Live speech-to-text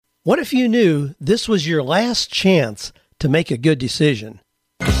What if you knew this was your last chance to make a good decision?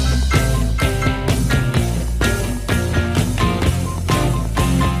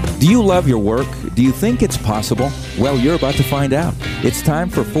 Do you love your work? Do you think it's possible? Well, you're about to find out. It's time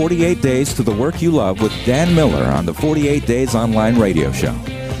for 48 Days to the Work You Love with Dan Miller on the 48 Days Online Radio Show.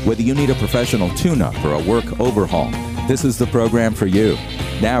 Whether you need a professional tune-up or a work overhaul, this is the program for you.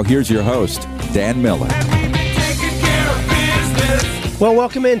 Now, here's your host, Dan Miller. Well,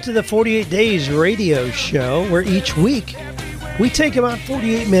 welcome into the 48 Days Radio Show, where each week we take about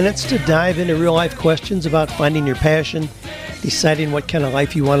 48 minutes to dive into real-life questions about finding your passion, deciding what kind of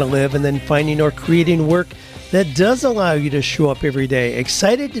life you want to live, and then finding or creating work that does allow you to show up every day,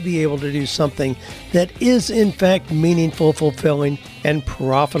 excited to be able to do something that is, in fact, meaningful, fulfilling, and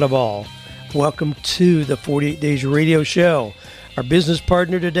profitable. Welcome to the 48 Days Radio Show. Our business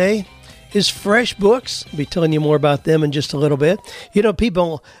partner today is FreshBooks. I'll be telling you more about them in just a little bit. You know,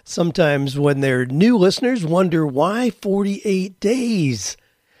 people sometimes, when they're new listeners, wonder why 48 days?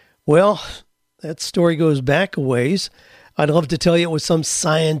 Well, that story goes back a ways. I'd love to tell you it was some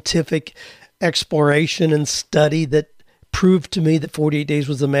scientific exploration and study that proved to me that 48 days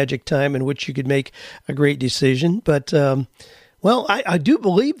was the magic time in which you could make a great decision. But, well, I do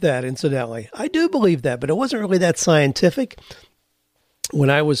believe that, incidentally. I do believe that, but it wasn't really that scientific. When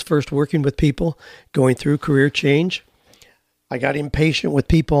I was first working with people going through career change, I got impatient with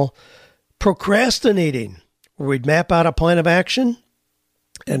people procrastinating, where we'd map out a plan of action,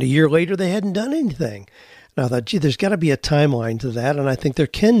 and a year later they hadn't done anything. And I thought, gee, there's got to be a timeline to that, and I think there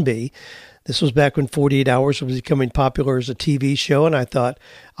can be. This was back when 48 Hours was becoming popular as a TV show, and I thought,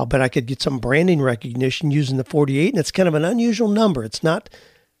 I'll bet I could get some branding recognition using the 48, and it's kind of an unusual number. It's not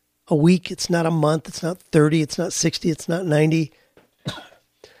a week, it's not a month, it's not 30, it's not 60, it's not 90.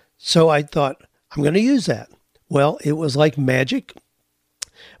 So I thought, I'm going to use that. Well, it was like magic.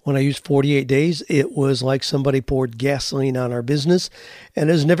 When I used 48 days, it was like somebody poured gasoline on our business,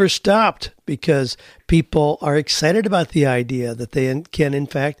 and has never stopped, because people are excited about the idea that they can, in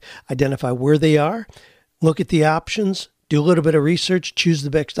fact, identify where they are, look at the options, do a little bit of research, choose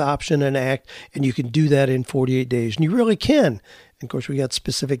the best option, and act. And you can do that in 48 days. And you really can. And of course, we got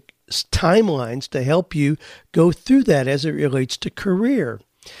specific timelines to help you go through that as it relates to career.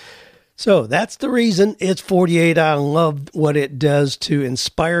 So that's the reason it's 48. I love what it does to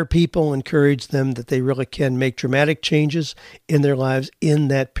inspire people, encourage them that they really can make dramatic changes in their lives in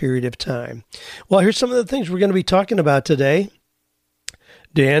that period of time. Well, here's some of the things we're going to be talking about today.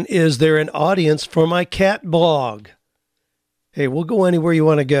 Dan, is there an audience for my cat blog? Hey, we'll go anywhere you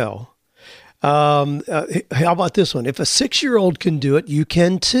want to go. How about this one? If a 6-year-old can do it, you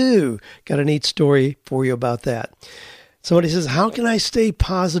can too. Got a neat story for you about that. Somebody says, how can I stay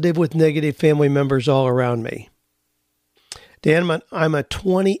positive with negative family members all around me? Dan, I'm a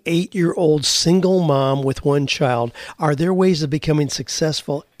 28-year-old single mom with one child. Are there ways of becoming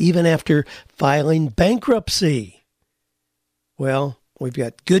successful even after filing bankruptcy? Well, we've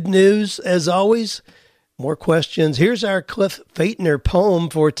got good news as always. More questions. Here's our Cliff Faitner poem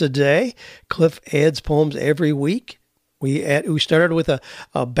for today. Cliff adds poems every week. We started with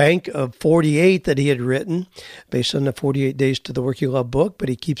a bank of 48 that he had written based on the 48 Days to the Work You Love book, but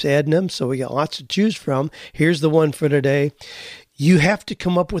he keeps adding them, so we got lots to choose from. Here's the one for today. You have to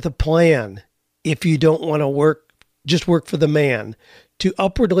come up with a plan if you don't want to just work for the man. To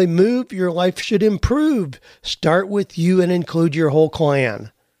upwardly move, your life should improve. Start with you and include your whole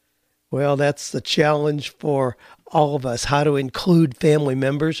clan. Well, that's the challenge for all of us, how to include family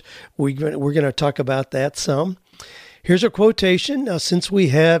members. We're going to talk about that some. Here's a quotation. Now, since we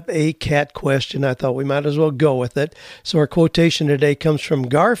have a cat question, I thought we might as well go with it. So our quotation today comes from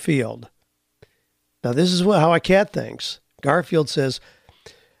Garfield. Now, this is how a cat thinks. Garfield says,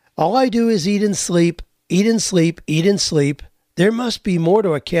 all I do is eat and sleep, eat and sleep, eat and sleep. There must be more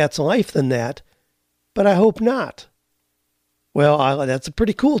to a cat's life than that, but I hope not. Well, that's a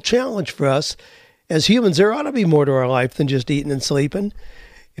pretty cool challenge for us. As humans, there ought to be more to our life than just eating and sleeping.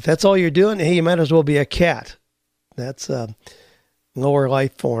 If that's all you're doing, hey, you might as well be a cat. That's a lower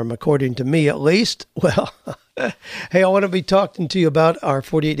life form, according to me, at least. Well, hey, I want to be talking to you about our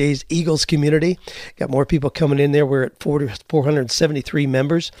 48 Days Eagles community. Got more people coming in there. We're at 473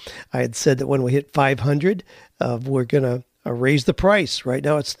 members. I had said that when we hit 500, we're going to raise the price. Right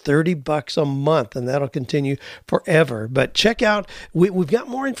now it's $30 a month, and that'll continue forever. But check out, we've got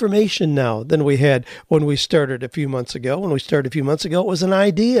more information now than we had when we started a few months ago. When we started a few months ago, it was an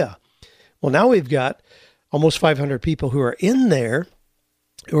idea. Well, now we've got almost 500 people who are in there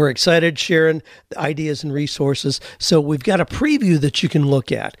who are excited, sharing ideas and resources. So we've got a preview that you can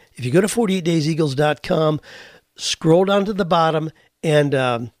look at. If you go to 48dayseagles.com, scroll down to the bottom,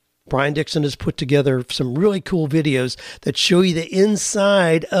 and Brian Dixon has put together some really cool videos that show you the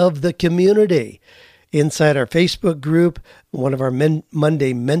inside of the community. Inside our Facebook group, one of our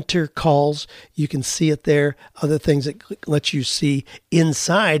Monday mentor calls, you can see it there. Other things that let you see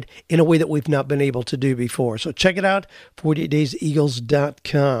inside in a way that we've not been able to do before. So check it out,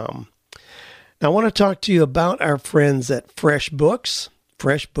 48dayseagles.com. Now, I want to talk to you about our friends at FreshBooks.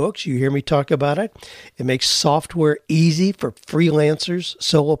 FreshBooks, you hear me talk about it. It makes software easy for freelancers,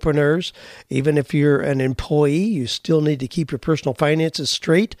 solopreneurs. Even if you're an employee, you still need to keep your personal finances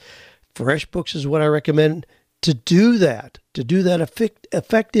straight. FreshBooks is what I recommend to do that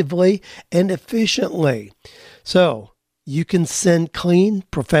effectively and efficiently. So you can send clean,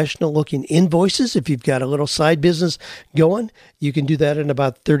 professional-looking invoices. If you've got a little side business going, you can do that in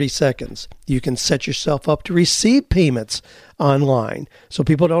about 30 seconds. You can set yourself up to receive payments online, so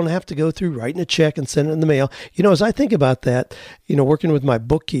people don't have to go through writing a check and send it in the mail. As I think about that, working with my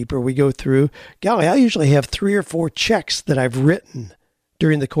bookkeeper, we go through, golly, I usually have 3 or 4 checks that I've written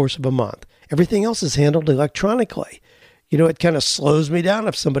during the course of a month. Everything else is handled electronically. It kind of slows me down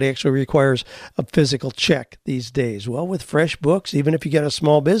if somebody actually requires a physical check these days. Well, with FreshBooks, even if you got a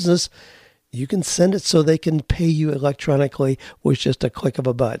small business, you can send it so they can pay you electronically with just a click of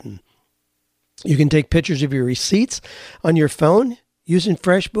a button. You can take pictures of your receipts on your phone using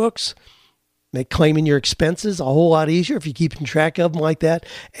FreshBooks, make claiming your expenses a whole lot easier if you're keeping track of them like that,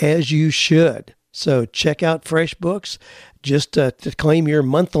 as you should. So check out FreshBooks just to claim your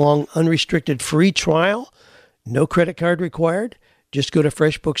month-long unrestricted free trial. No credit card required. Just go to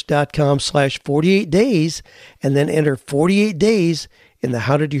freshbooks.com/48 days and then enter 48 days in the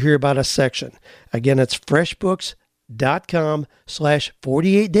How Did You Hear About Us section. Again, it's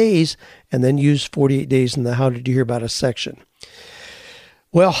freshbooks.com/48 days and then use 48 days in the How Did You Hear About Us section.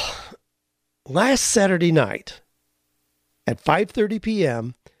 Well, last Saturday night at 5:30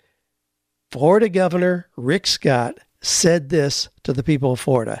 p.m., Florida Governor Rick Scott said this to the people of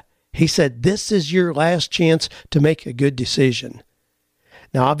Florida. He said, "This is your last chance to make a good decision."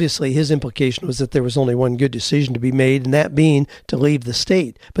 Now, obviously, his implication was that there was only one good decision to be made, and that being to leave the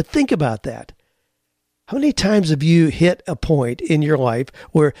state. But think about that. How many times have you hit a point in your life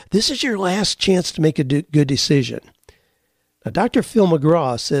where this is your last chance to make a good decision? Now, Dr. Phil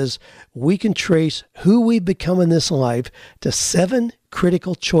McGraw says we can trace who we become in this life to 7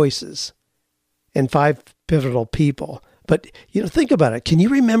 critical choices and 5 pivotal people. But, think about it. Can you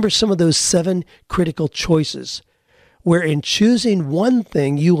remember some of those 7 critical choices where in choosing one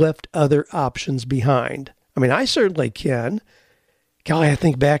thing, you left other options behind? I mean, I certainly can. Golly, I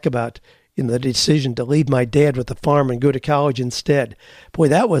think back about the decision to leave my dad with the farm and go to college instead. Boy,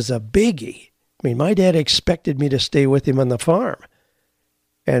 that was a biggie. I mean, my dad expected me to stay with him on the farm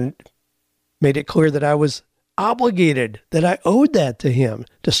and made it clear that I was obligated, that I owed that to him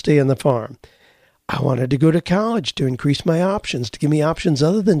to stay on the farm. I wanted to go to college to increase my options, to give me options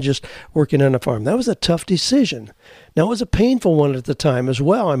other than just working on a farm. That was a tough decision. Now, it was a painful one at the time as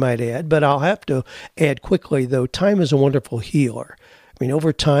well, I might add, but I'll have to add quickly, though, time is a wonderful healer. I mean,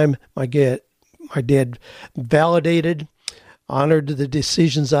 over time, my dad validated, honored the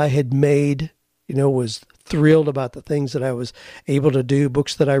decisions I had made, was thrilled about the things that I was able to do,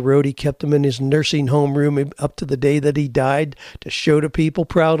 books that I wrote. He kept them in his nursing home room up to the day that he died to show to people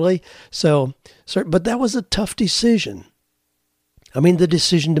proudly. So, but that was a tough decision. I mean, the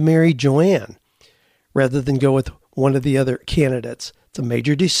decision to marry Joanne rather than go with one of the other candidates. It's a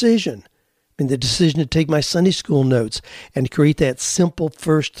major decision. I mean, the decision to take my Sunday school notes and create that simple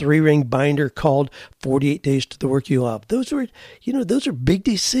first 3-ring binder called 48 Days to the Work You Love. Those are big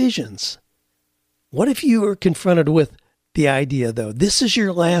decisions. What if you were confronted with the idea, though, this is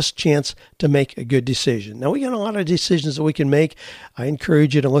your last chance to make a good decision? Now, we got a lot of decisions that we can make. I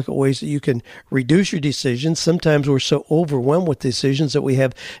encourage you to look at ways that you can reduce your decisions. Sometimes we're so overwhelmed with decisions that we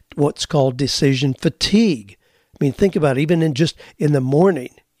have what's called decision fatigue. I mean, think about it, even in the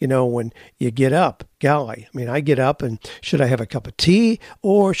morning. When you get up, golly, I mean, I get up and should I have a cup of tea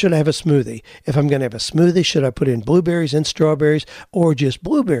or should I have a smoothie? If I'm going to have a smoothie, should I put in blueberries and strawberries or just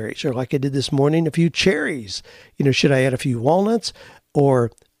blueberries? Or like I did this morning, a few cherries. Should I add a few walnuts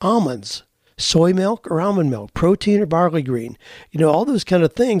or almonds? Soy milk or almond milk? Protein or barley green? All those kind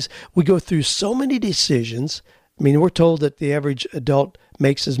of things. We go through so many decisions. I mean, we're told that the average adult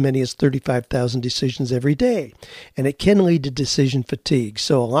makes as many as 35,000 decisions every day, and it can lead to decision fatigue.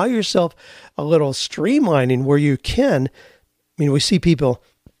 So allow yourself a little streamlining where you can. I mean, we see people,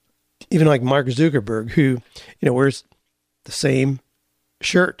 even like Mark Zuckerberg, who, wears the same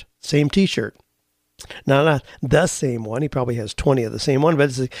shirt, same T-shirt. Now, not the same one. He probably has 20 of the same one, but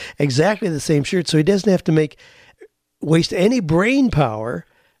it's exactly the same shirt. So he doesn't have to waste any brain power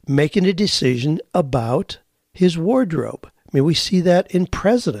making a decision about his wardrobe. I mean, we see that in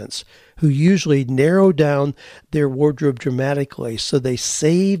presidents who usually narrow down their wardrobe dramatically so they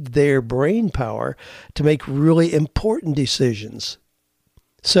save their brain power to make really important decisions.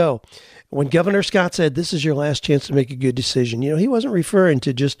 So when Governor Scott said, this is your last chance to make a good decision, he wasn't referring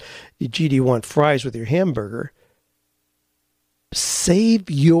to just, gee, do you want fries with your hamburger? Save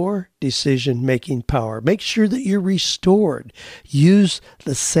your decision-making power. Make sure that you're restored. Use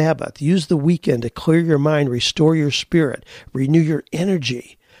the Sabbath. Use the weekend to clear your mind, restore your spirit, renew your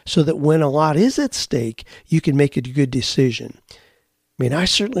energy, so that when a lot is at stake, you can make a good decision. I mean, I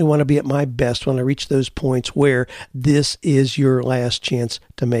certainly want to be at my best when I reach those points where this is your last chance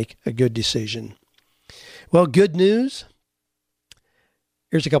to make a good decision. Well, good news.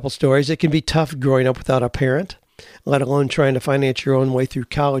 Here's a couple stories. It can be tough growing up without a parent, let alone trying to finance your own way through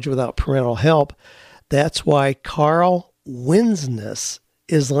college without parental help. That's why Carl Winsness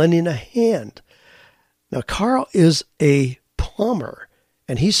is lending a hand. Now, Carl is a plumber,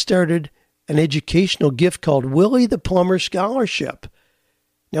 and he started an educational gift called Willie the Plumber Scholarship.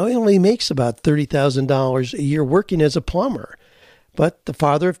 Now, he only makes about $30,000 a year working as a plumber, but the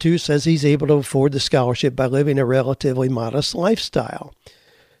father of two says he's able to afford the scholarship by living a relatively modest lifestyle.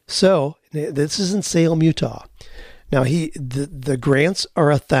 So, this is in Salem, Utah. Now, the grants are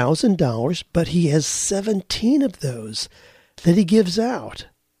 $1,000, but he has 17 of those that he gives out.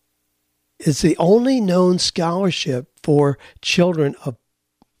 It's the only known scholarship for children of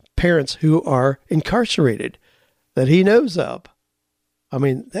parents who are incarcerated that he knows of. I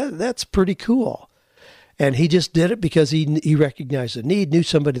mean, that's pretty cool. And he just did it because he recognized the need, knew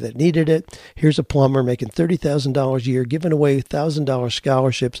somebody that needed it. Here's a plumber making $30,000 a year, giving away $1,000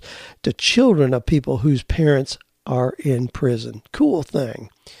 scholarships to children of people whose parents are in prison. Cool thing.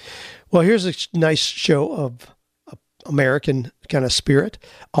 Well, here's a nice show of American kind of spirit.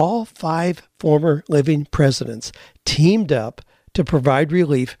 All 5 former living presidents teamed up to provide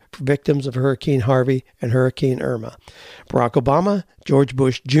relief for victims of Hurricane Harvey and Hurricane Irma. Barack Obama, George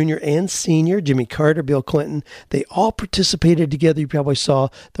Bush Jr. and Sr., Jimmy Carter, Bill Clinton, they all participated together. You probably saw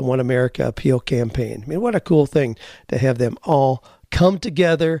the One America Appeal campaign. I mean, what a cool thing to have them all come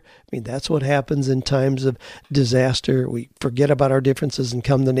together. I mean, that's what happens in times of disaster. We forget about our differences and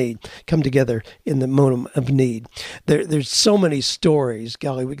come together in the moment of need. There's so many stories.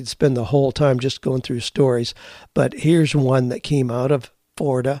 Golly, we could spend the whole time just going through stories. But here's one that came out of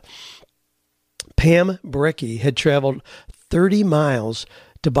Florida. Pam Brecky had traveled 30 miles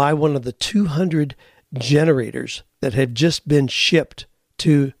to buy one of the 200 generators that had just been shipped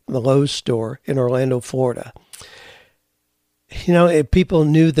to the Lowe's store in Orlando, Florida. If people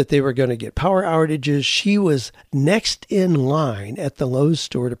knew that they were going to get power outages, she was next in line at the Lowe's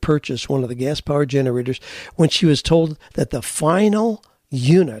store to purchase one of the gas-powered generators when she was told that the final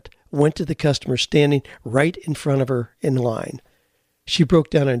unit went to the customer standing right in front of her in line. She broke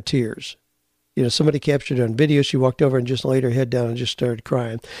down in tears. Somebody captured it on video. She walked over and just laid her head down and just started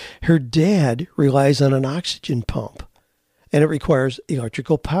crying. Her dad relies on an oxygen pump, and it requires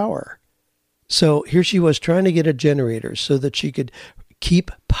electrical power. So here she was trying to get a generator so that she could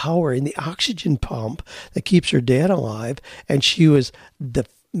keep powering the oxygen pump that keeps her dad alive. And she was the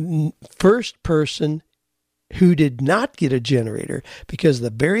first person who did not get a generator because the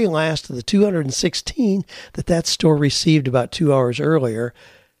very last of the 216 that store received about 2 hours earlier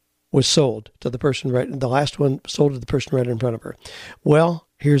was sold to the person the last one sold to the person right in front of her. Well,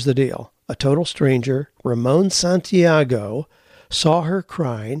 here's the deal. A total stranger, Ramon Santiago, saw her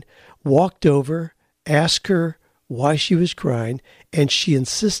crying, walked over, asked her why she was crying, and he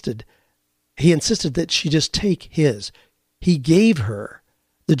insisted that she just take his. He gave her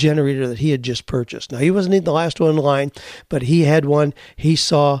the generator that he had just purchased. Now, he wasn't the last one in line, but he had one. He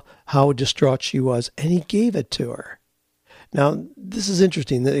saw how distraught she was, and he gave it to her. Now, this is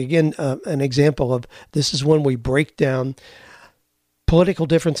interesting. Again, an example of this is when we break down political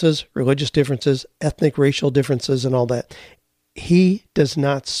differences, religious differences, ethnic, racial differences, and all that. He does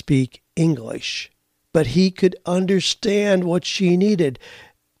not speak English, but he could understand what she needed.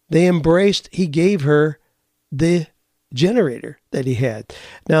 They embraced, he gave her the generator that he had.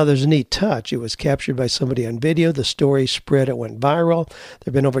 Now, there's a neat touch. It was captured by somebody on video. The story spread. It went viral. There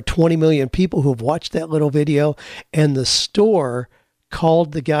have been over 20 million people who have watched that little video, and the store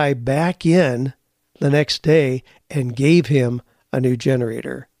called the guy back in the next day and gave him a new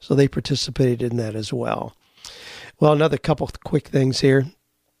generator. So they participated in that as well. Well, another couple of quick things here.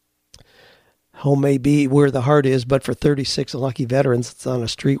 Home may be where the heart is, but for 36 lucky veterans, it's on a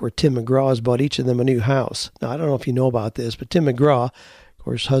street where Tim McGraw has bought each of them a new house. Now, I don't know if you know about this, but Tim McGraw, of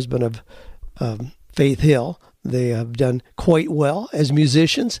course, husband of Faith Hill, They have done quite well as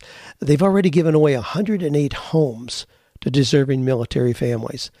musicians. They've already given away 108 homes to deserving military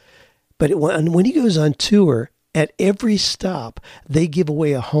families. But when he goes on tour, at every stop, they give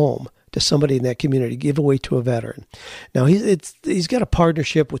away a home to somebody in that community, give away to a veteran. Now, he's got a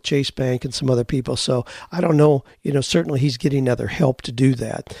partnership with Chase Bank and some other people, so I don't know, certainly he's getting other help to do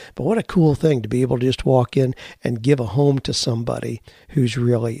that. But what a cool thing to be able to just walk in and give a home to somebody who's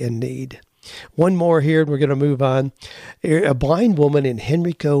really in need. One more here, and we're going to move on. A blind woman in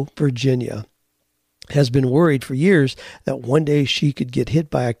Henrico, Virginia, has been worried for years that one day she could get hit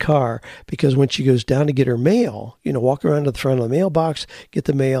by a car because when she goes down to get her mail, walk around to the front of the mailbox, get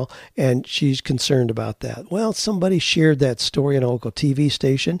the mail, and she's concerned about that. Well, somebody shared that story on a local TV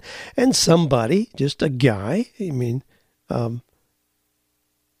station, and somebody, just a guy, it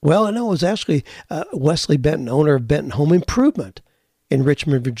was actually Wesley Benton, owner of Benton Home Improvement in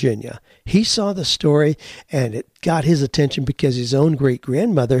Richmond, Virginia. He saw the story, and it got his attention because his own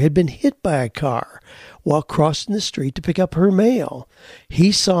great-grandmother had been hit by a car while crossing the street to pick up her mail.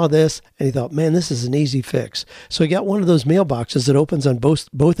 He saw this, and he thought, man, this is an easy fix. So he got one of those mailboxes that opens on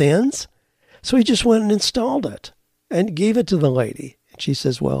both ends. So he just went and installed it and gave it to the lady. And she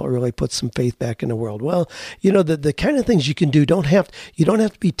says, well, it really puts some faith back in the world. Well, the kind of things you can do, you don't have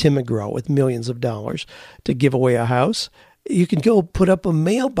to be Tim McGraw with millions of dollars to give away a house. You can go put up a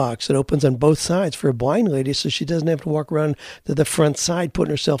mailbox that opens on both sides for a blind lady so she doesn't have to walk around to the front side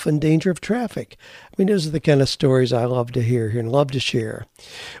putting herself in danger of traffic. I mean, those are the kind of stories I love to hear here and love to share.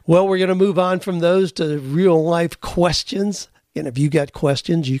 Well, we're going to move on from those to real life questions. And if you got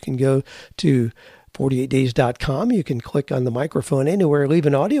questions, you can go to 48days.com. You can click on the microphone anywhere, leave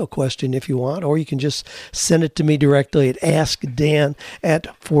an audio question if you want, or you can just send it to me directly at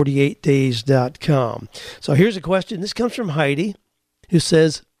askdan@48days.com. So here's a question. This comes from Heidi, who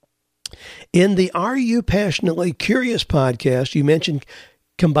says, in the Are You Passionately Curious podcast, you mentioned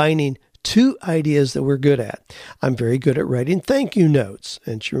combining two ideas that we're good at. I'm very good at writing thank you notes.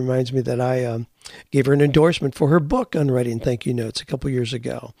 And she reminds me that I gave her an endorsement for her book on writing thank you notes a couple years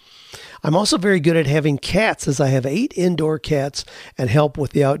ago. I'm also very good at having cats, as I have 8 indoor cats and help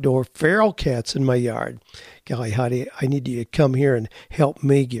with the outdoor feral cats in my yard. Golly, Heidi, I need you to come here and help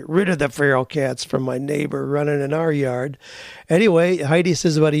me get rid of the feral cats from my neighbor running in our yard. Anyway, Heidi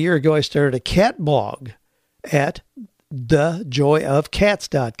says about a year ago, I started a cat blog at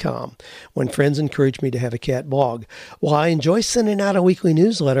thejoyofcats.com when friends encouraged me to have a cat blog. While I enjoy sending out a weekly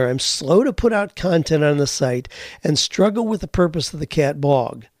newsletter, I'm slow to put out content on the site and struggle with the purpose of the cat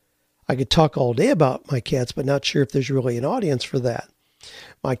blog. I could talk all day about my cats, but not sure if there's really an audience for that.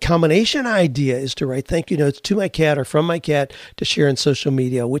 My combination idea is to write thank you notes to my cat or from my cat to share on social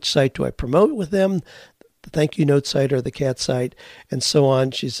media. Which site do I promote with them? The thank you note site or the cat site, and so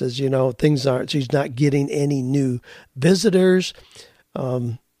on. She says, she's not getting any new visitors.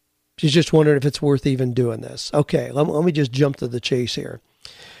 She's just wondering if it's worth even doing this. Okay, let me just jump to the chase here.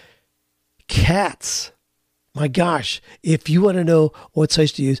 Cats. My gosh, if you want to know what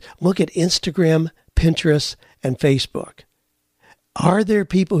sites to use, look at Instagram, Pinterest, and Facebook. Are there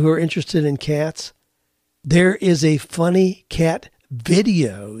people who are interested in cats? There is a Funny Cat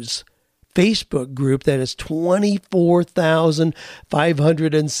Videos Facebook group that has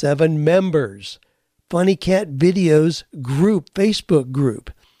 24,507 members. Funny Cat Videos group, Facebook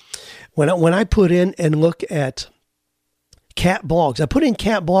group. When I put in and look at cat blogs, I put in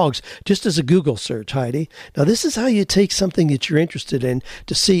cat blogs just as a Google search, Heidi. Now, this is how you take something that you're interested in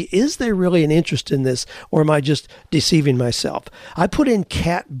to see, is there really an interest in this, or am I just deceiving myself? I put in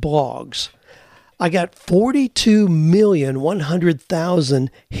cat blogs. I got 42,100,000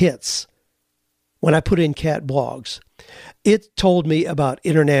 hits when I put in cat blogs. It told me about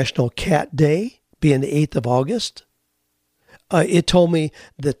International Cat Day being the 8th of August. It told me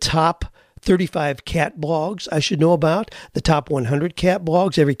the top 35 cat blogs I should know about, the top 100 cat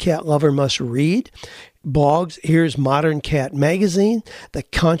blogs every cat lover must read. Blogs, here's Modern Cat Magazine, The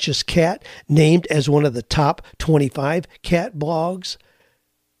Conscious Cat, named as one of the top 25 cat blogs.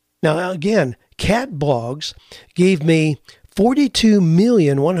 Now, again, cat blogs gave me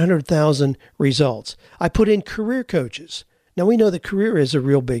 42,100,000 results. I put in career coaches. Now, we know that career is a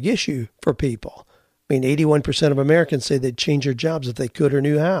real big issue for people. I mean, 81% of Americans say they'd change their jobs if they could or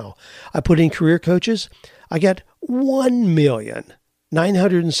knew how. I put in career coaches. I got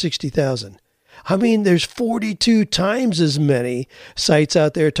 1,960,000. I mean, there's 42 times as many sites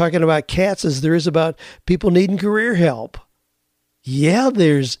out there talking about cats as there is about people needing career help. Yeah,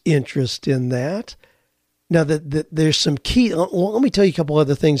 there's interest in that. Now, there's some key. Well, let me tell you a couple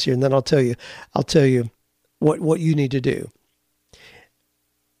other things here, and then I'll tell you what you need to do.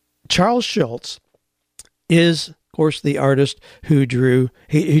 Charles Schultz is, of course, the artist who drew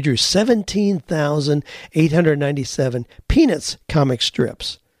 17,897 Peanuts comic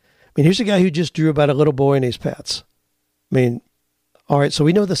strips. I mean, here's a guy who just drew about a little boy and his pets. I mean, all right, so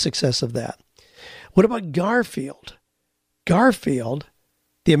we know the success of that. What about Garfield? Garfield,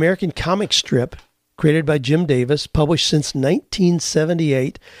 the American comic strip created by Jim Davis, published since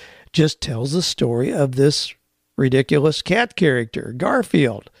 1978, just tells the story of this ridiculous cat character,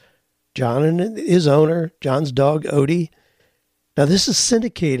 Garfield. John and his owner, John's dog, Odie. Now, this is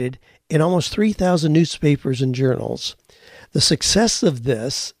syndicated in almost 3,000 newspapers and journals. The success of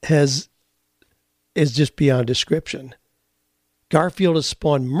this is just beyond description. Garfield has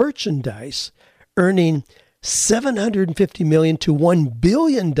spawned merchandise earning $750 million to $1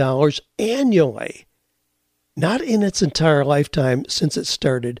 billion annually. Not in its entire lifetime since it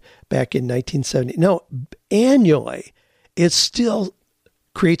started back in 1970. No, annually. It still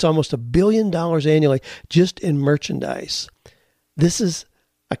creates almost $1 billion annually just in merchandise. This is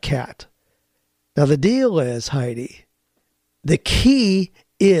a cat. Now, the deal is, Heidi, the key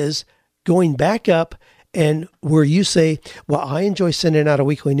is going back up and where you say, well, I enjoy sending out a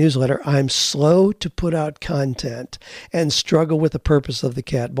weekly newsletter. I'm slow to put out content and struggle with the purpose of the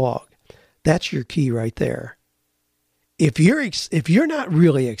cat blog. That's your key right there. If you're not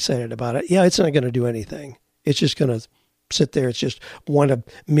really excited about it, yeah, it's not going to do anything. It's just going to sit there. It's just one of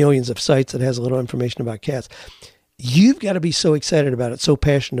millions of sites that has a little information about cats. You've got to be so excited about it, so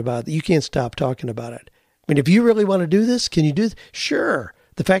passionate about it, that you can't stop talking about it. I mean, if you really want to do this, can you do this? Sure.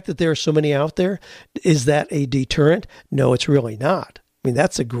 The fact that there are so many out there, is that a deterrent? No, it's really not. I mean,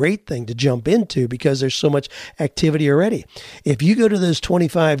 that's a great thing to jump into because there's so much activity already. If you go to those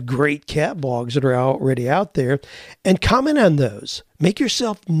 25 great cat blogs that are already out there and comment on those, make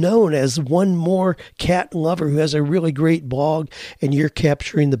yourself known as one more cat lover who has a really great blog, and you're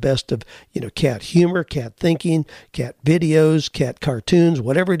capturing the best of, cat humor, cat thinking, cat videos, cat cartoons,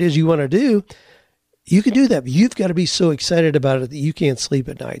 whatever it is you want to do. You can do that, but you've got to be so excited about it that you can't sleep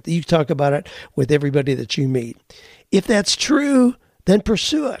at night, that you talk about it with everybody that you meet. If that's true, then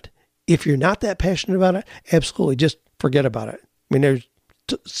pursue it. If you're not that passionate about it, absolutely just forget about it. I mean, there's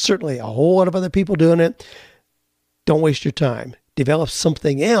certainly a whole lot of other people doing it. Don't waste your time. Develop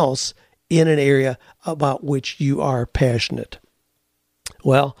something else in an area about which you are passionate.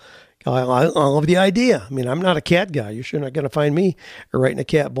 Well, I love the idea. I mean, I'm not a cat guy. You're sure not going to find me writing a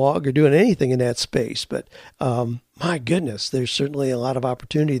cat blog or doing anything in that space. But my goodness, there's certainly a lot of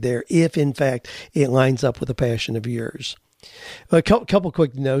opportunity there if, in fact, it lines up with a passion of yours. A couple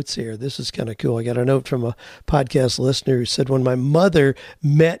quick notes here. This is kind of cool. I got a note from a podcast listener who said, when my mother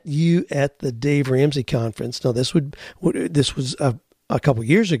met you at the Dave Ramsey conference. Now, this was a couple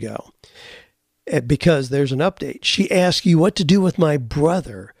years ago, because there's an update. She asked you what to do with my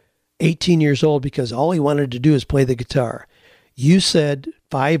brother, 18 years old, because all he wanted to do is play the guitar. You said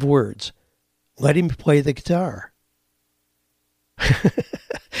 5 words: let him play the guitar.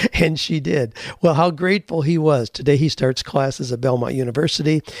 And she did. Well, how grateful he was. Today he starts classes at Belmont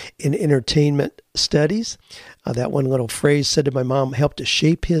University in entertainment studies. That one little phrase said to my mom helped to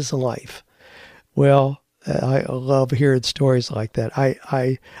shape his life. Well, I love hearing stories like that.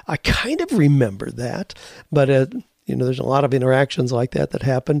 I kind of remember that, but there's a lot of interactions like that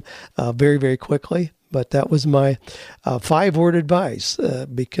happen very, very quickly. But that was my 5-word advice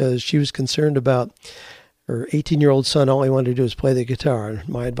because she was concerned about her 18-year-old son. All he wanted to do was play the guitar. And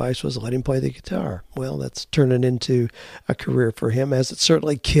my advice was let him play the guitar. Well, that's turning into a career for him, as it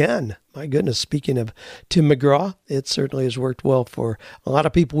certainly can. My goodness, speaking of Tim McGraw, it certainly has worked well for a lot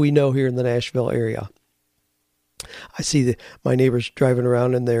of people we know here in the Nashville area. I see my neighbors driving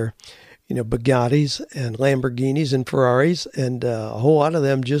around in their Bugattis and Lamborghinis and Ferraris, and a whole lot of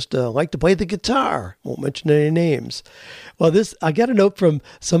them just like to play the guitar. Won't mention any names. Well, I got a note from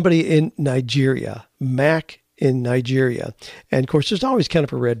somebody in Nigeria, Mac in Nigeria. And of course, there's always kind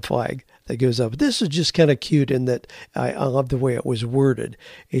of a red flag that goes up. This is just kind of cute in that I love the way it was worded.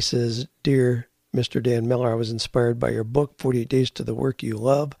 He says, "Dear Mr. Dan Miller, I was inspired by your book, 48 Days to the Work You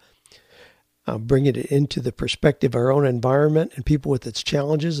Love. Bringing it into the perspective of our own environment and people with its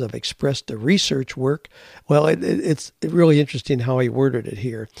challenges. I've expressed the research work." Well, it's really interesting how he worded it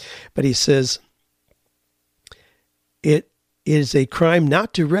here. But he says, it is a crime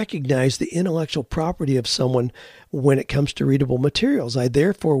not to recognize the intellectual property of someone when it comes to readable materials. I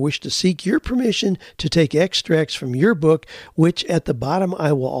therefore wish to seek your permission to take extracts from your book, which at the bottom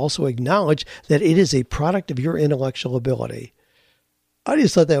I will also acknowledge that it is a product of your intellectual ability. I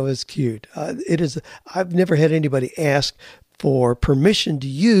just thought that was cute. I've never had anybody ask for permission to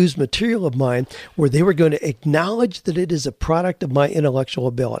use material of mine where they were going to acknowledge that it is a product of my intellectual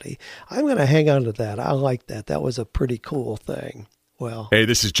ability. I'm going to hang on to that. I like that. That was a pretty cool thing. Well, hey,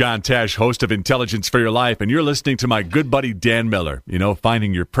 this is John Tesh, host of Intelligence for Your Life, and you're listening to my good buddy Dan Miller. You know,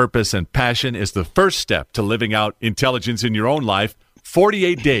 finding your purpose and passion is the first step to living out intelligence in your own life.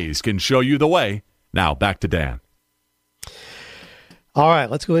 48 days can show you the way. Now, back to Dan. All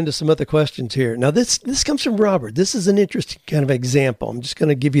right, let's go into some other questions here. Now, this comes from Robert. This is an interesting kind of example. I'm just going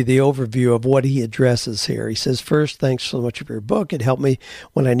to give you the overview of what he addresses here. He says, first, thanks so much for your book. It helped me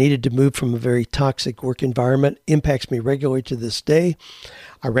when I needed to move from a very toxic work environment. Impacts me regularly to this day.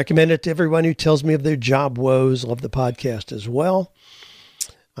 I recommend it to everyone who tells me of their job woes. Love the podcast as well.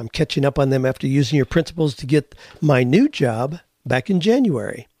 I'm catching up on them after using your principles to get my new job back in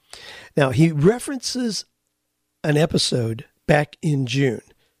January. Now, he references an episode back in June,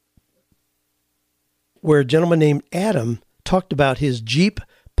 where a gentleman named Adam talked about his Jeep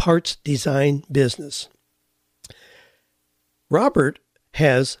parts design business. Robert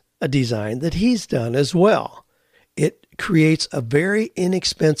has a design that he's done as well. It creates a very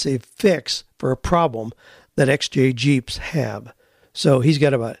inexpensive fix for a problem that XJ Jeeps have. So he's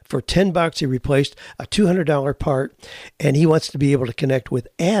got for $10, he replaced a $200 part, and he wants to be able to connect with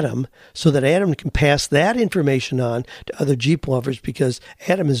Adam so that Adam can pass that information on to other Jeep lovers, because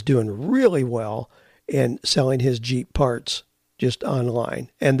Adam is doing really well in selling his Jeep parts just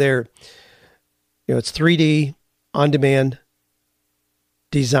online. And it's 3D on-demand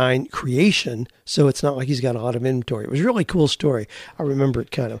design creation, so it's not like he's got a lot of inventory. It was a really cool story. I remember it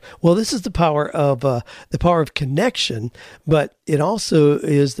kind of. Well, this is the power of connection, but it also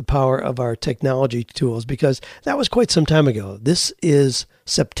is the power of our technology tools, because that was quite some time ago. This is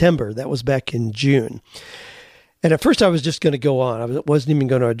September. That was back in June. And at first I was just going to go on. I wasn't even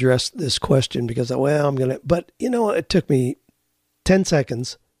going to address this question because, but it took me 10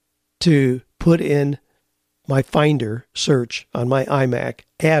 seconds to put in my Finder search on my iMac,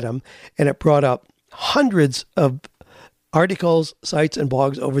 Adam, and it brought up hundreds of articles, sites, and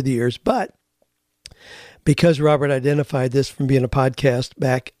blogs over the years. But because Robert identified this from being a podcast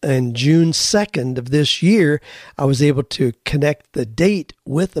back in June 2nd of this year, I was able to connect the date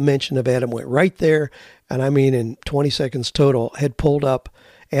with the mention of Adam. Went right there, and in 20 seconds total, had pulled up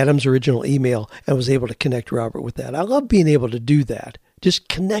Adam's original email and was able to connect Robert with that. I love being able to do that. Just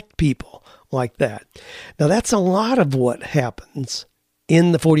connect people like that. Now, that's a lot of what happens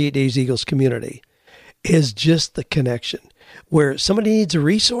in the 48 Days Eagles community, is just the connection. Where somebody needs a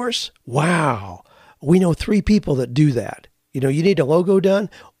resource, wow, we know 3 people that do that. You need a logo done,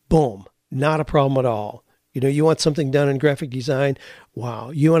 boom, not a problem at all. You want something done in graphic design, wow.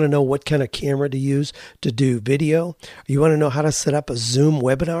 You want to know what kind of camera to use to do video. You want to know how to set up a Zoom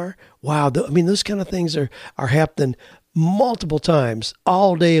webinar. Wow, those kind of things are happening multiple times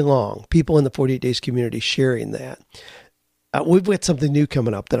all day long. People in the 48 Days community sharing that. We've got something new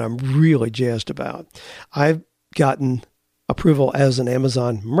coming up that I'm really jazzed about. I've gotten approval as an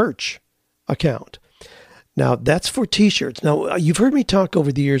Amazon merch account. Now, that's for T-shirts. Now, you've heard me talk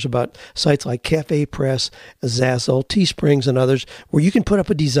over the years about sites like Cafe Press, Zazzle, Teesprings, and others, where you can put up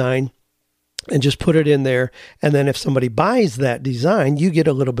a design and just put it in there. And then if somebody buys that design, you get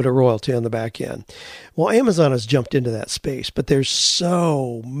a little bit of royalty on the back end. Well, Amazon has jumped into that space, but there's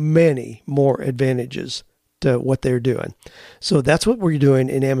so many more advantages to what they're doing. So that's what we're doing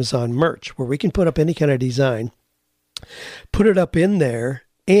in Amazon merch, where we can put up any kind of design, put it up in there,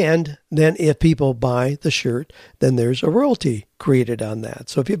 and then if people buy the shirt, then there's a royalty created on that.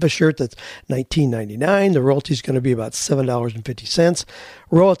 So if you have a shirt that's $19.99, the royalty is going to be about $7.50.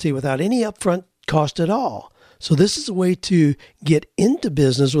 Royalty without any upfront cost at all. So this is a way to get into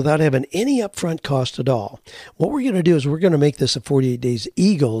business without having any upfront cost at all. What we're going to do is we're going to make this a 48 Days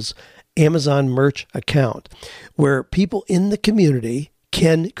Eagles Amazon merch account, where people in the community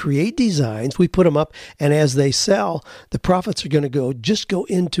can create designs. We put them up, and as they sell, the profits are going to go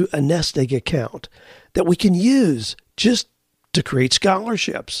into a nest egg account that we can use just to create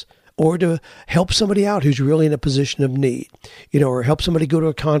scholarships or to help somebody out who's really in a position of need, or help somebody go to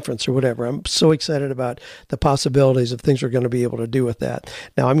a conference or whatever. I'm so excited about the possibilities of things we're going to be able to do with that.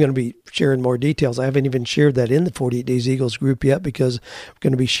 Now, I'm going to be sharing more details. I haven't even shared that in the 48 Days Eagles group yet, because I'm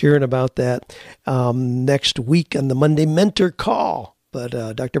going to be sharing about that next week on the Monday Mentor Call.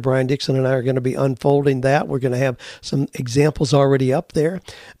 but Dr. Brian Dixon and I are going to be unfolding that. We're going to have some examples already up there,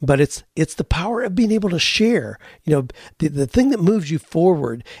 but it's the power of being able to share. The thing that moves you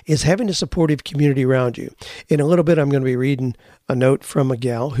forward is having a supportive community around you. In a little bit, I'm going to be reading a note from a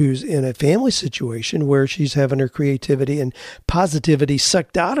gal who's in a family situation where she's having her creativity and positivity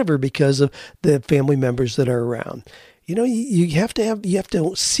sucked out of her because of the family members that are around. You have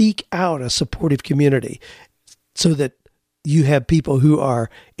to seek out a supportive community so that you have people who are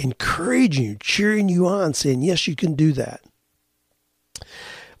encouraging you, cheering you on, saying, yes, you can do that.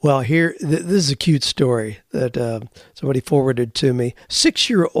 Well, here, this is a cute story that somebody forwarded to me.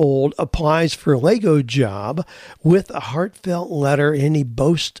 6-year-old applies for a Lego job with a heartfelt letter, and he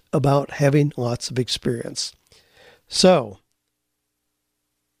boasts about having lots of experience. So,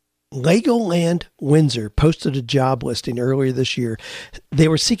 Legoland Windsor posted a job listing earlier this year. They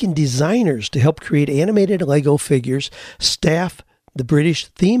were seeking designers to help create animated Lego figures, staff the British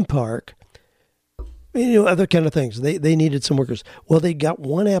theme park, other kind of things. They needed some workers. Well, they got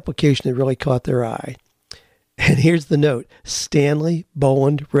one application that really caught their eye. And here's the note. Stanley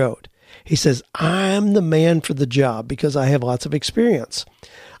Boland wrote. He says, I'm the man for the job because I have lots of experience.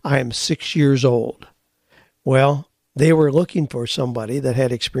 I am 6 years old. Well, they were looking for somebody that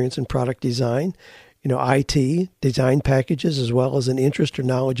had experience in product design, IT, design packages, as well as an interest or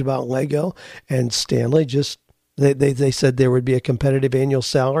knowledge about Lego. And Stanley they said there would be a competitive annual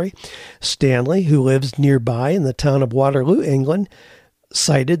salary. Stanley, who lives nearby in the town of Waterloo, England,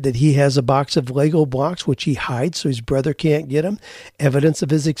 cited that he has a box of Lego blocks, which he hides so his brother can't get them. Evidence of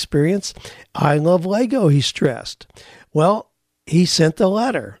his experience. I love Lego, he stressed. Well, he sent the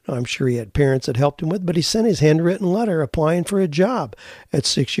letter. I'm sure he had parents that helped him with, but he sent his handwritten letter applying for a job at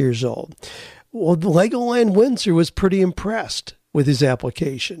 6 years old. Well, the Legoland Windsor was pretty impressed with his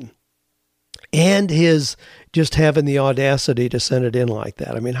application and his just having the audacity to send it in like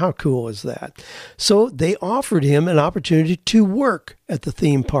that. I mean, how cool is that? So they offered him an opportunity to work at the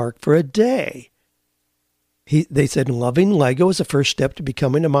theme park for a day. They said, loving Lego is the first step to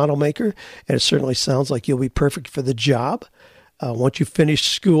becoming a model maker, and it certainly sounds like you'll be perfect for the job. Once you finish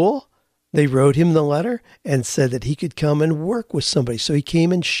school, they wrote him the letter and said that he could come and work with somebody. So he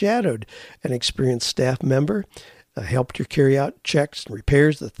came and shadowed an experienced staff member, helped her carry out checks and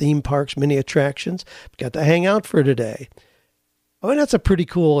repairs the theme park's many attractions. Got to hang out for today. I mean, that's a pretty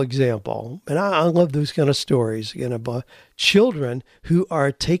cool example. And I love those kind of stories, about children who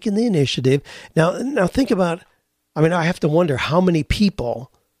are taking the initiative. Now think about, I have to wonder how many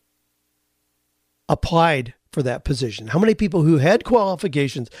people applied for that position. How many people who had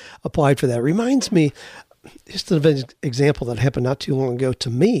qualifications applied for that? Reminds me just of an example that happened not too long ago to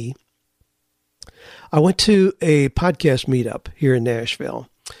me. I went to a podcast meetup here in Nashville.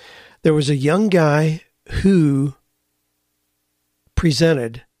 There was a young guy who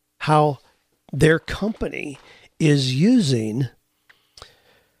presented how their company is using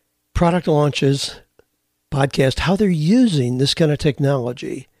product launches, podcast, how they're using this kind of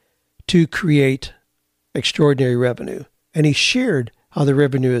technology to create extraordinary revenue. And he shared how the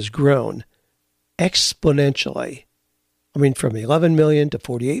revenue has grown exponentially. From 11 million to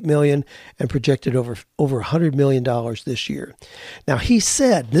 48 million and projected over $100 million this year. Now, he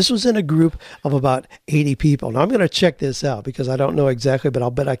said this was in a group of about 80 people. Now, I'm going to check this out because I don't know exactly, but I'll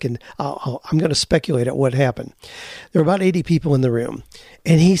bet I can. I'm going to speculate at what happened. There were about 80 people in the room.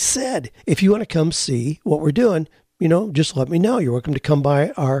 And he said, if you want to come see what we're doing, just let me know. You're welcome to come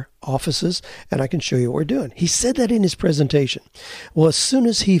by our offices and I can show you what we're doing. He said that in his presentation. Well, as soon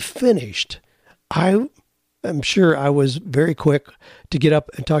as he finished, I'm sure I was very quick to get up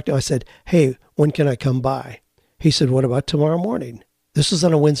and talk to him. I said, hey, when can I come by? He said, what about tomorrow morning? This was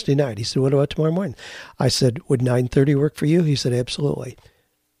on a Wednesday night. He said, what about tomorrow morning? I said, would 9:30 work for you? He said, absolutely.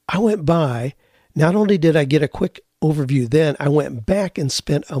 I went by. Not only did I get a quick overview then, I went back and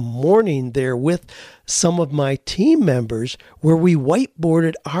spent a morning there with some of my team members where we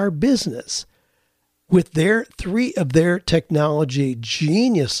whiteboarded our business with three of their technology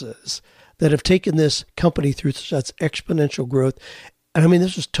geniuses that have taken this company through such exponential growth. And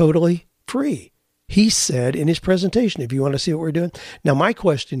this was totally free. He said in his presentation, if you want to see what we're doing. Now, my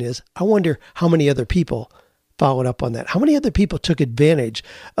question is, I wonder how many other people followed up on that. How many other people took advantage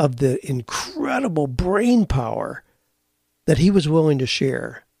of the incredible brain power that he was willing to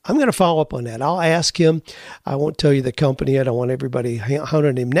share? I'm going to follow up on that. I'll ask him. I won't tell you the company. I don't want everybody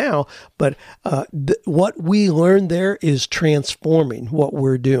hounding him now. But what we learned there is transforming what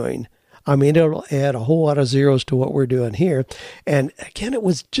we're doing. It'll add a whole lot of zeros to what we're doing here. And again, it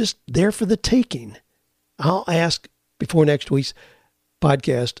was just there for the taking. I'll ask before next week's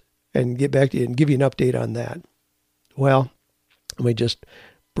podcast and get back to you and give you an update on that. Well, Let me just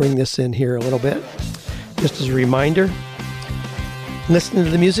bring this in here a little bit. Just as a reminder, listening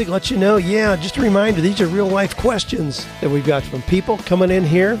to the music lets you know, just a reminder, these are real life questions that we've got from people coming in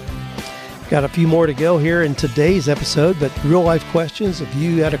here. Got a few more to go here in today's episode, but real life questions. If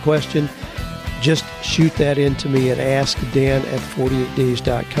you got a question, just shoot that in to me at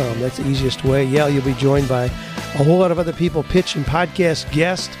askdan@48days.com. That's the easiest way. You'll be joined by a whole lot of other people pitching podcast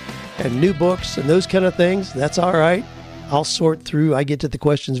guests and new books and those kind of things. That's all right. I'll sort through. I get to the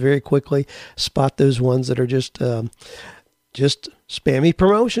questions very quickly, spot those ones that are just spammy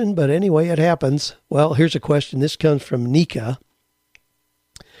promotion. But anyway, it happens. Well, here's a question. This comes from Nika.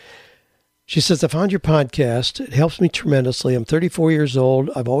 She says, I found your podcast. It helps me tremendously. I'm 34 years old.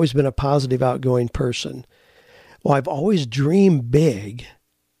 I've always been a positive, outgoing person. While I've always dreamed big,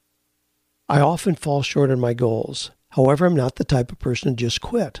 I often fall short on my goals. However, I'm not the type of person to just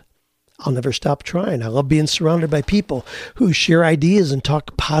quit. I'll never stop trying. I love being surrounded by people who share ideas and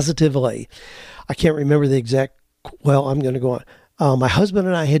talk positively. I can't remember the exact, I'm going to go on. My husband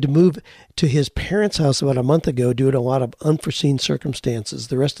and I had to move to his parents' house about a month ago due to a lot of unforeseen circumstances.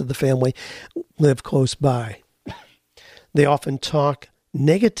 The rest of the family live close by. They often talk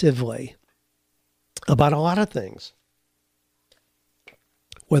negatively about a lot of things,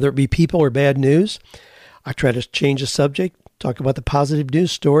 whether it be people or bad news. I try to change the subject, talk about the positive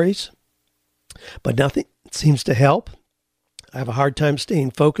news stories, but nothing seems to help. I have a hard time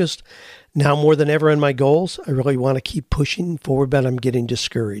staying focused now more than ever on my goals. I really want to keep pushing forward, but I'm getting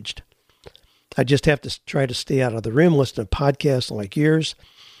discouraged. I just have to try to stay out of the room, listen to podcasts like yours.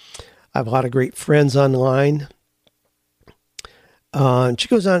 I have a lot of great friends online. And she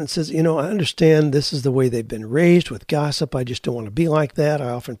goes on and says, I understand this is the way they've been raised with gossip. I just don't want to be like that. I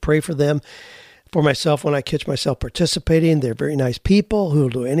often pray for them. For myself, when I catch myself participating, they're very nice people who will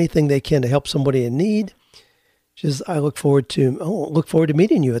do anything they can to help somebody in need. She says, I look forward to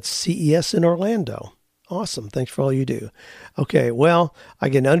meeting you at CES in Orlando. Awesome. Thanks for all you do. Okay, well, I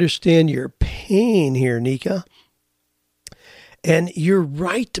can understand your pain here, Nika. And you're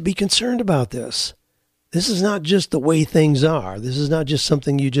right to be concerned about this. This is not just the way things are. This is not just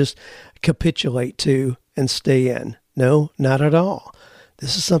something you just capitulate to and stay in. No, not at all.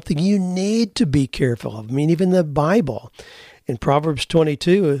 This is something you need to be careful of. I mean, even the Bible, in Proverbs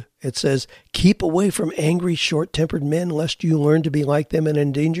 22, it says, keep away from angry, short-tempered men, lest you learn to be like them and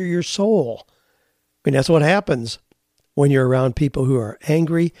endanger your soul. I mean, that's what happens when you're around people who are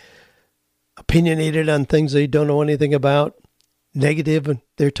angry, opinionated on things they don't know anything about, negative, and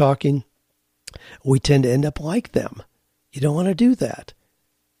they're talking. We tend to end up like them. You don't want to do that.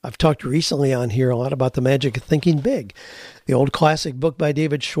 I've talked recently on here a lot about the magic of thinking big. The old classic book by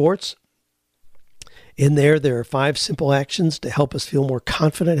David Schwartz. In there are 5 simple actions to help us feel more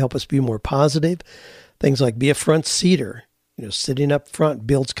confident, help us be more positive. Things like be a front seater. Sitting up front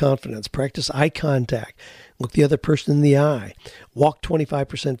builds confidence. Practice eye contact. Look the other person in the eye. Walk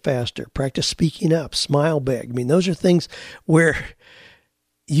 25% faster. Practice speaking up. Smile big. I mean, those are things where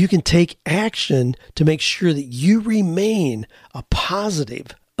you can take action to make sure that you remain a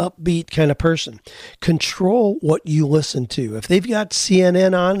positive, upbeat kind of person. Control what you listen to. If they've got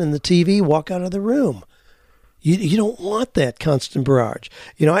CNN on and the TV, walk out of the room. You don't want that constant barrage.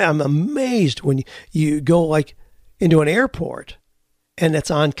 I'm amazed when you go like into an airport and it's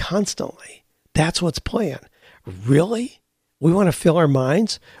on constantly. That's what's playing. Really? We want to fill our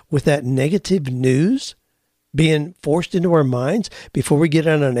minds with that negative news being forced into our minds before we get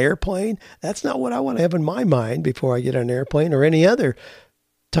on an airplane? That's not what I want to have in my mind before I get on an airplane or any other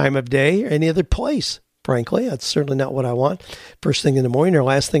time of day or any other place. Frankly, that's certainly not what I want. First thing in the morning or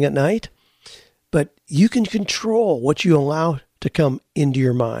last thing at night. But you can control what you allow to come into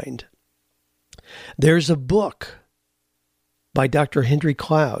your mind. There's a book by Dr. Henry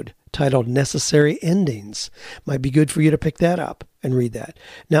Cloud titled Necessary Endings. Might be good for you to pick that up and read that.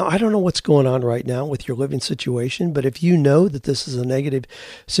 Now, I don't know what's going on right now with your living situation, but if you know that this is a negative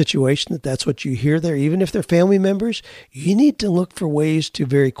situation, that's what you hear there, even if they're family members, you need to look for ways to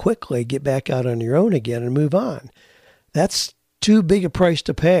very quickly get back out on your own again and move on. That's too big a price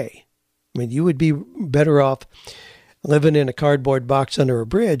to pay. I mean, you would be better off living in a cardboard box under a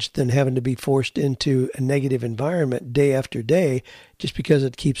bridge than having to be forced into a negative environment day after day just because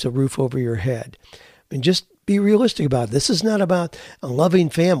it keeps a roof over your head. I mean, just be realistic about it. This is not about a loving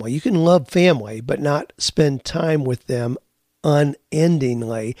family. You can love family, but not spend time with them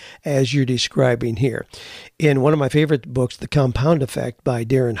unendingly as you're describing here. In one of my favorite books, The Compound Effect by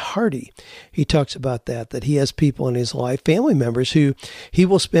Darren Hardy, he talks about that he has people in his life, family members, who he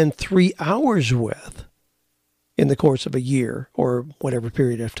will spend 3 hours with in the course of a year or whatever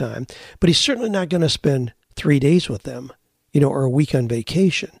period of time, but he's certainly not going to spend 3 days with them. or a week on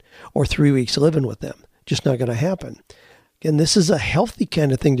vacation, or 3 weeks living with them. Just not going to happen. Again, this is a healthy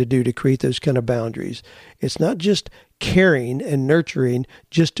kind of thing to do to create those kind of boundaries. It's not just caring and nurturing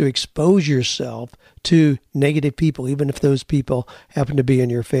just to expose yourself to negative people, even if those people happen to be in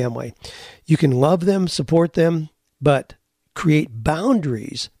your family. You can love them, support them, but create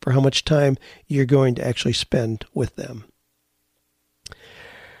boundaries for how much time you're going to actually spend with them.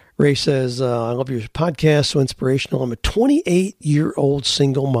 Ray says, I love your podcast, so inspirational. I'm a 28-year-old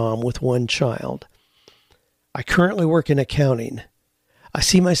single mom with one child. I currently work in accounting. I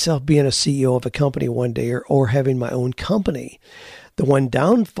see myself being a CEO of a company one day or having my own company. The one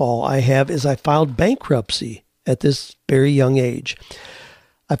downfall I have is I filed bankruptcy at this very young age.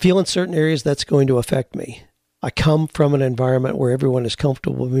 I feel in certain areas that's going to affect me. I come from an environment where everyone is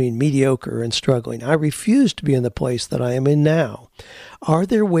comfortable being mediocre and struggling. I refuse to be in the place that I am in now. Are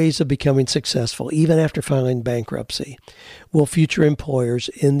there ways of becoming successful even after filing bankruptcy? Will future employers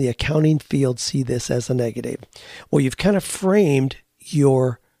in the accounting field see this as a negative? Well, you've kind of framed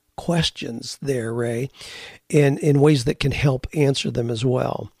your questions there, Ray, in ways that can help answer them as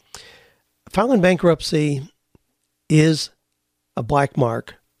well. Filing bankruptcy is a black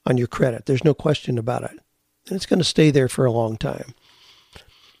mark on your credit. There's no question about it. And it's going to stay there for a long time.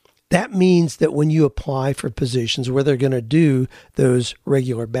 That means that when you apply for positions where they're going to do those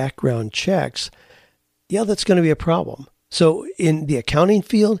regular background checks, that's going to be a problem. So in the accounting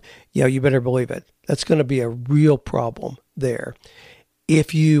field, you better believe it. That's going to be a real problem there.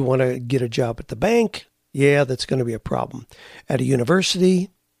 If you want to get a job at the bank, that's going to be a problem. At a university,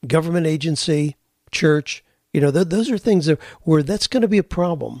 government agency, church, those are things where that's going to be a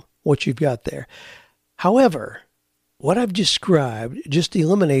problem, what you've got there. However, what I've described just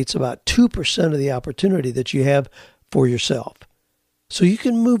eliminates about 2% of the opportunity that you have for yourself. So you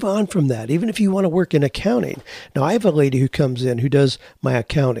can move on from that, even if you want to work in accounting. Now, I have a lady who comes in who does my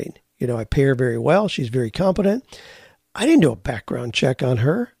accounting. I pay her very well. She's very competent. I didn't do a background check on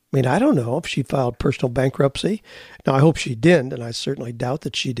her. I don't know if she filed personal bankruptcy. Now, I hope she didn't, and I certainly doubt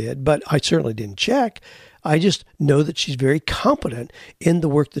that she did, but I certainly didn't check. I just know that she's very competent in the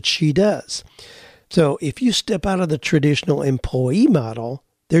work that she does. So if you step out of the traditional employee model,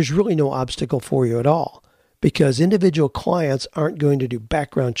 there's really no obstacle for you at all, because individual clients aren't going to do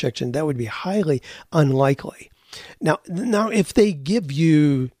background checks, and that would be highly unlikely. Now, if they give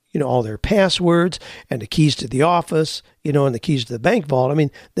you, all their passwords and the keys to the office, and the keys to the bank vault,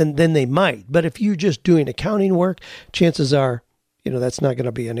 then they might. But if you're just doing accounting work, chances are, that's not going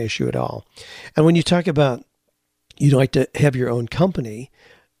to be an issue at all. And when you talk about you'd like to have your own company,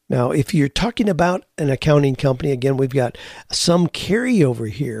 now, if you're talking about an accounting company, again, we've got some carryover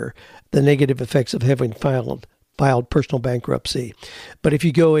here, the negative effects of having filed personal bankruptcy. But if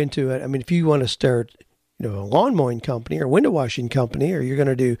you go into it, if you want to start, a lawn mowing company or window washing company, or you're going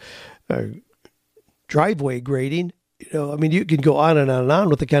to do driveway grading, you can go on and on and on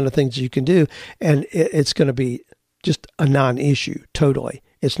with the kind of things you can do, and it's going to be just a non-issue, totally.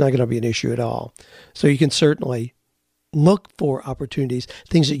 It's not going to be an issue at all. So you can certainly look for opportunities,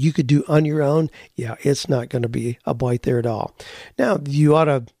 things that you could do on your own. It's not going to be a bite there at all. Now, you ought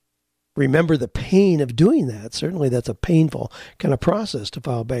to remember the pain of doing that. Certainly, that's a painful kind of process to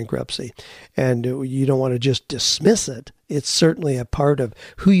file bankruptcy. And you don't want to just dismiss it. It's certainly a part of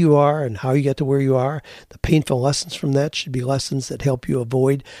who you are and how you get to where you are. The painful lessons from that should be lessons that help you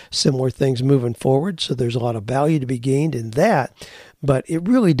avoid similar things moving forward. So there's a lot of value to be gained in that. But it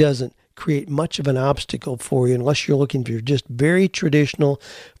really doesn't create much of an obstacle for you unless you're looking for just very traditional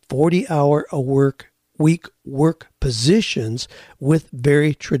 40-hour-a-week work positions with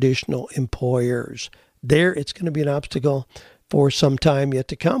very traditional employers. There, it's going to be an obstacle for some time yet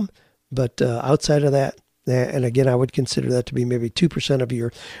to come. But outside of that, and again, I would consider that to be maybe 2% of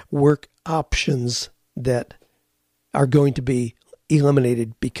your work options that are going to be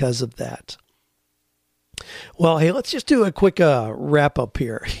eliminated because of that. Well, hey, let's just do a quick wrap up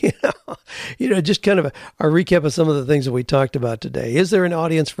here. Just kind of a recap of some of the things that we talked about today. Is there an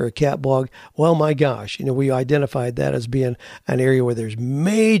audience for a cat blog? Well, my gosh, we identified that as being an area where there's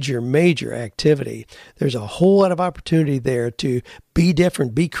major, major activity. There's a whole lot of opportunity there to be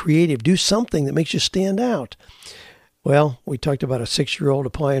different, be creative, do something that makes you stand out. Well, we talked about a 6-year-old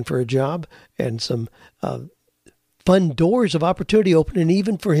applying for a job and some fun doors of opportunity opening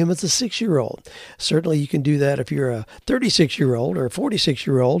even for him as a 6-year-old. Certainly you can do that if you're a 36-year-old or a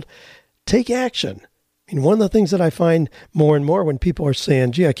 46-year-old. Take action. One of the things that I find more and more when people are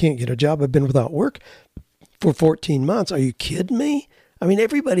saying, gee, I can't get a job. I've been without work for 14 months. Are you kidding me? I mean,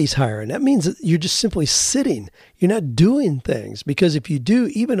 everybody's hiring. That means that you're just simply sitting. You're not doing things, because if you do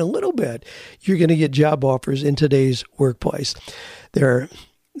even a little bit, you're going to get job offers in today's workplace.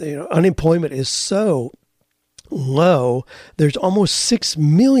 Unemployment is so low. There's almost 6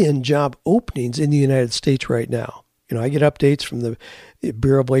 million job openings in the United States right now. I get updates from the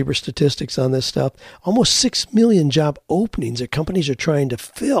Bureau of Labor Statistics on this stuff. Almost 6 million job openings that companies are trying to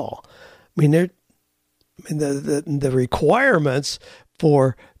fill. I mean, the requirements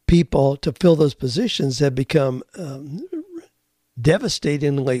for people to fill those positions have become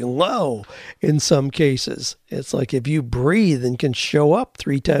devastatingly low in some cases. It's like, if you breathe and can show up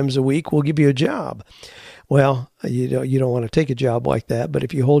 3 times a week, we'll give you a job. Well, you don't want to take a job like that, but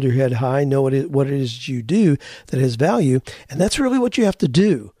if you hold your head high, know what it is you do that has value, and that's really what you have to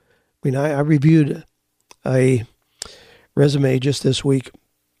do. I mean, I reviewed a resume just this week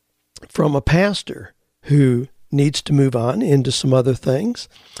from a pastor who needs to move on into some other things,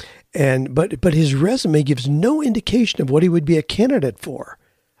 but his resume gives no indication of what he would be a candidate for,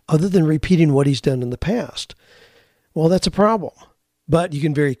 other than repeating what he's done in the past. Well, that's a problem, but you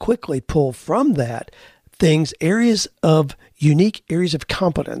can very quickly pull from that unique areas of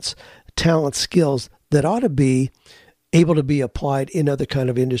competence, talent, skills that ought to be able to be applied in other kind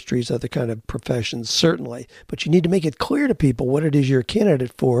of industries, other kind of professions, certainly. But you need to make it clear to people what it is you're a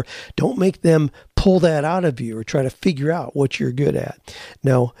candidate for. Don't make them pull that out of you or try to figure out what you're good at.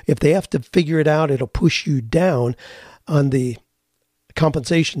 Now, if they have to figure it out, it'll push you down on the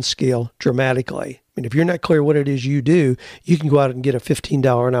compensation scale dramatically. I mean, if you're not clear what it is you do, you can go out and get a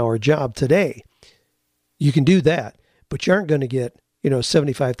 $15 an hour job today. You can do that, but you aren't going to get, a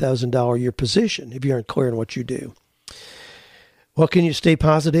 $75,000 a year position if you aren't clear on what you do. Well, can you stay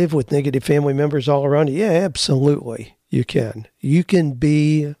positive with negative family members all around you? Yeah, absolutely. You can. You can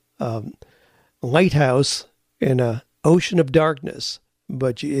be a lighthouse in an ocean of darkness,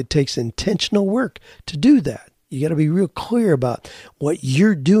 but it takes intentional work to do that. You got to be real clear about what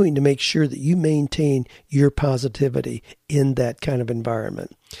you're doing to make sure that you maintain your positivity in that kind of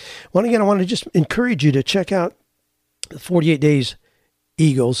environment. Well, again, I want to just encourage you to check out the 48 Days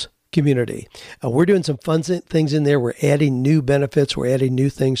Eagles community. We're doing some fun things in there. We're adding new benefits. We're adding new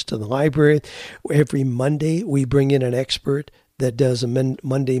things to the library. Every Monday, we bring in an expert that does a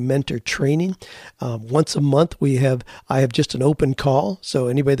Monday mentor training. Once a month, I have just an open call, so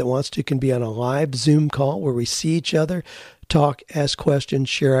anybody that wants to can be on a live Zoom call where we see each other, talk, ask questions,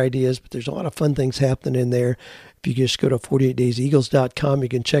 share ideas. But there's a lot of fun things happening in there. If you just go to 48dayseagles.com, you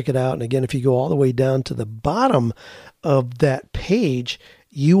can check it out. And again, if you go all the way down to the bottom of that page,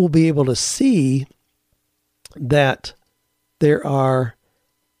 you will be able to see that there are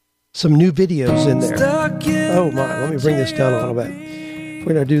some new videos in there. Oh my, let me bring this down a little bit.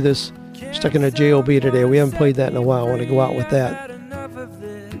 We're going to do this Stuck in a J.O.B. today. We haven't played that in a while. I want to go out with that.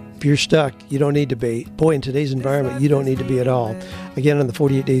 If you're stuck, you don't need to be. Boy, in today's environment, you don't need to be at all. Again, on the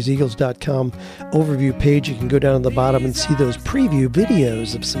 48dayseagles.com overview page, you can go down to the bottom and see those preview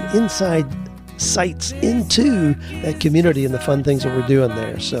videos of some inside sights into that community and the fun things that we're doing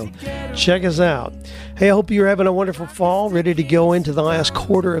there. So check us out. Hey, I hope you're having a wonderful fall, ready to go into the last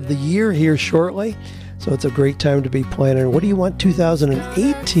quarter of the year here shortly. So it's a great time to be planning. What do you want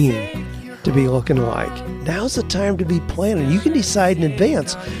 2018 to be looking like? Now's the time to be planning. You can decide in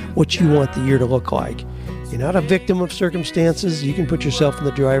advance what you want the year to look like. You're not a victim of circumstances. You can put yourself in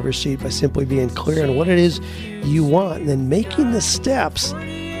the driver's seat by simply being clear on what it is you want and then making the steps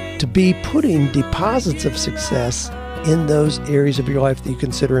to be putting deposits of success in those areas of your life that you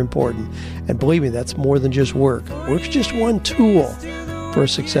consider important. And believe me, that's more than just work. Work's just one tool for a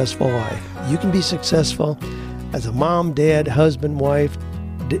successful life. You can be successful as a mom, dad, husband, wife,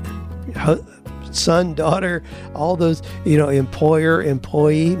 son, daughter, all those, employer,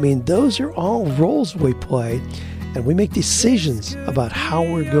 employee. I mean, those are all roles we play, and we make decisions about how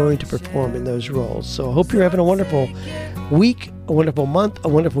we're going to perform in those roles. So I hope you're having a wonderful week, a wonderful month, a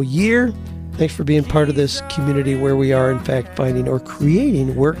wonderful year. Thanks for being part of this community where we are, in fact, finding or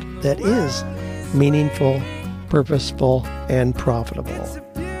creating work that is meaningful, purposeful, and profitable.